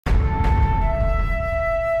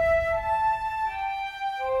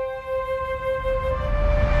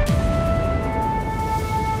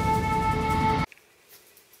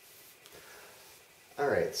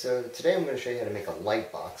Alright, so today I'm going to show you how to make a light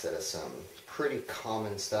box out of some pretty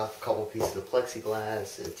common stuff. A couple pieces of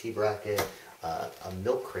plexiglass, a T-bracket, a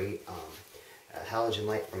milk crate, a halogen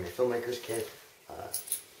light from your filmmaker's kit, a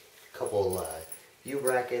couple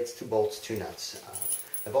U-brackets, 2 bolts, 2 nuts.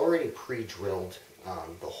 I've already pre-drilled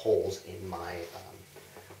the holes in my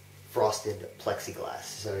frosted plexiglass.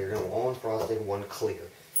 So you're going to want one frosted, one clear.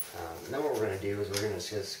 And then what we're going to do is we're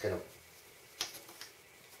just going to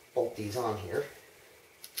bolt these on here.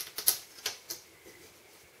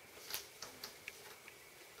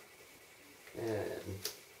 And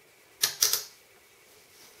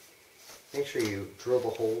make sure you drill the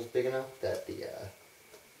holes big enough that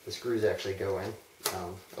the screws actually go in.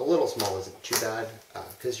 A little small isn't too bad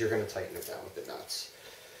because you're going to tighten it down with the nuts.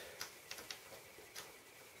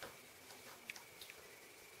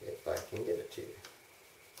 If I can get it to you.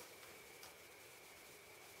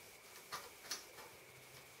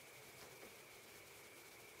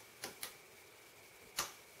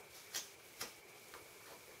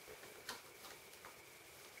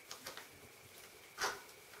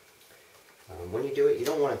 When you do it, you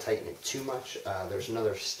don't want to tighten it too much. There's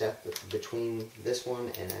another step between this one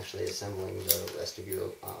and actually assembling the rest of your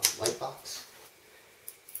light box.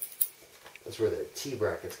 That's where the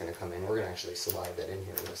T-bracket's going to come in. We're going to actually slide that in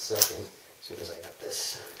here in a second, as soon as I got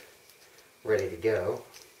this ready to go.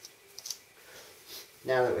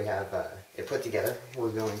 Now that we have it put together,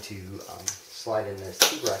 we're going to slide in this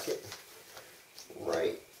T-bracket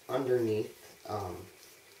right underneath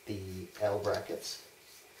the L brackets.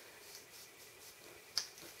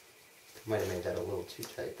 Might have made that a little too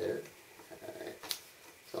tight there. Alright,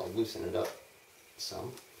 so I'll loosen it up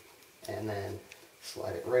some, and then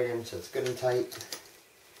slide it right in so it's good and tight.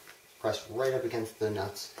 Press right up against the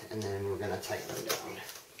nuts, and then we're going to tighten them down.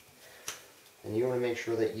 And you want to make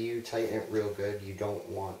sure that you tighten it real good. You don't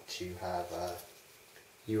want to have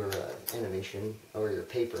your animation or your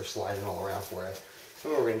paper sliding all around for it. So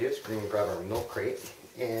what we're going to do is we're going to grab our milk crate,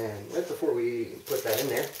 and right before we put that in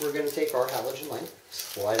there, we're going to take our halogen light,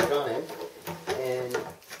 slide it on in, and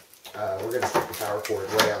we're going to stick the power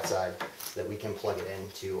cord right outside so that we can plug it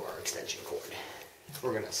into our extension cord.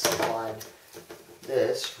 We're going to slide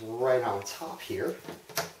this right on top here.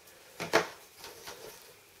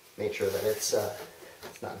 Make sure that it's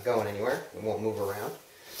not going anywhere. It won't move around.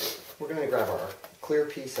 We're going to grab our clear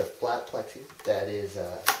piece of flat plexi that is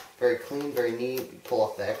very clean, very neat. Pull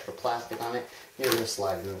off the extra plastic on it. You're going to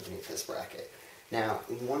slide it underneath this bracket. Now,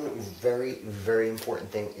 one very, very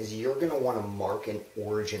important thing is you're going to want to mark an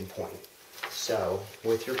origin point. So,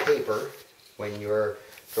 with your paper, when you're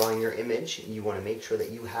drawing your image, you want to make sure that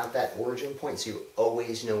you have that origin point so you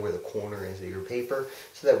always know where the corner is of your paper,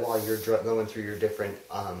 so that while you're going through your different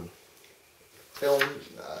film,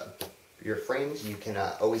 your frames, you can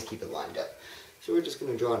always keep it lined up. So we're just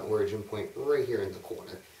going to draw an origin point right here in the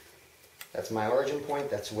corner. That's my origin point.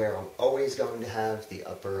 That's where I'm always going to have the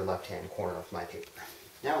upper left-hand corner of my paper.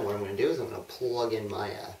 Now what I'm going to do is I'm going to plug in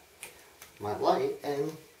my my light, and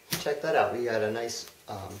check that out. We got a nice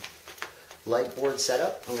light board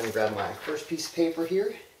setup. I'm going to grab my first piece of paper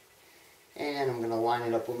here, and I'm going to line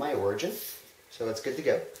it up with my origin, so it's good to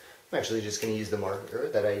go. I'm actually just going to use the marker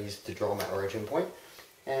that I used to draw my origin point,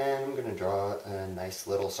 and I'm going to draw a nice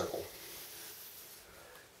little circle.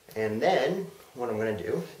 And then what I'm going to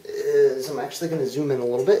do is I'm actually going to zoom in a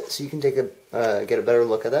little bit so you can take a get a better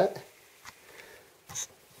look at that.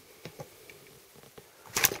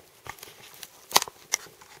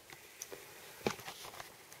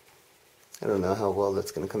 I don't know how well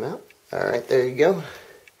that's going to come out. Alright, there you go.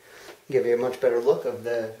 Give you a much better look of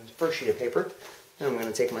the first sheet of paper. And I'm going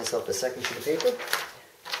to take myself a second sheet of paper,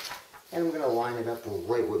 and I'm going to line it up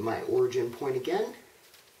right with my origin point again,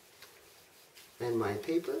 and my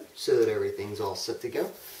paper, so that everything's all set to go.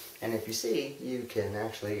 And if you see, you can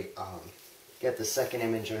actually get the second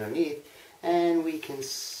image underneath, and we can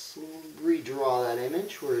redraw that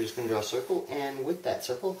image. We're just going to draw a circle, and with that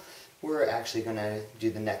circle, we're actually going to do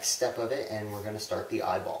the next step of it, and we're going to start the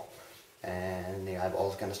eyeball. And the eyeball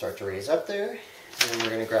is going to start to raise up there, and we're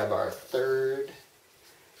going to grab our third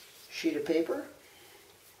sheet of paper,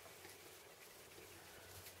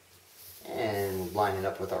 and line it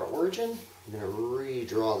up with our origin. I'm going to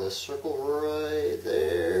redraw this circle right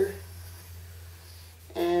there,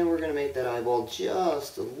 and we're going to make that eyeball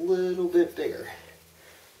just a little bit bigger.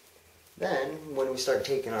 Then, when we start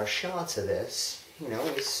taking our shots of this, you know,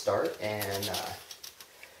 we start and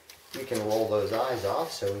we can roll those eyes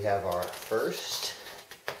off. So we have our first,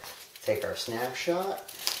 take our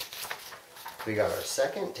snapshot, we got our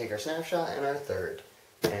second, take our snapshot, and our third.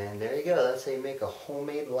 And there you go. That's how you make a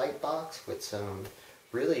homemade light box with some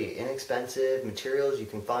really inexpensive materials you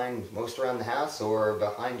can find most around the house or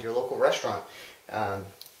behind your local restaurant.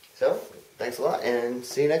 So, thanks a lot and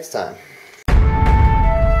see you next time.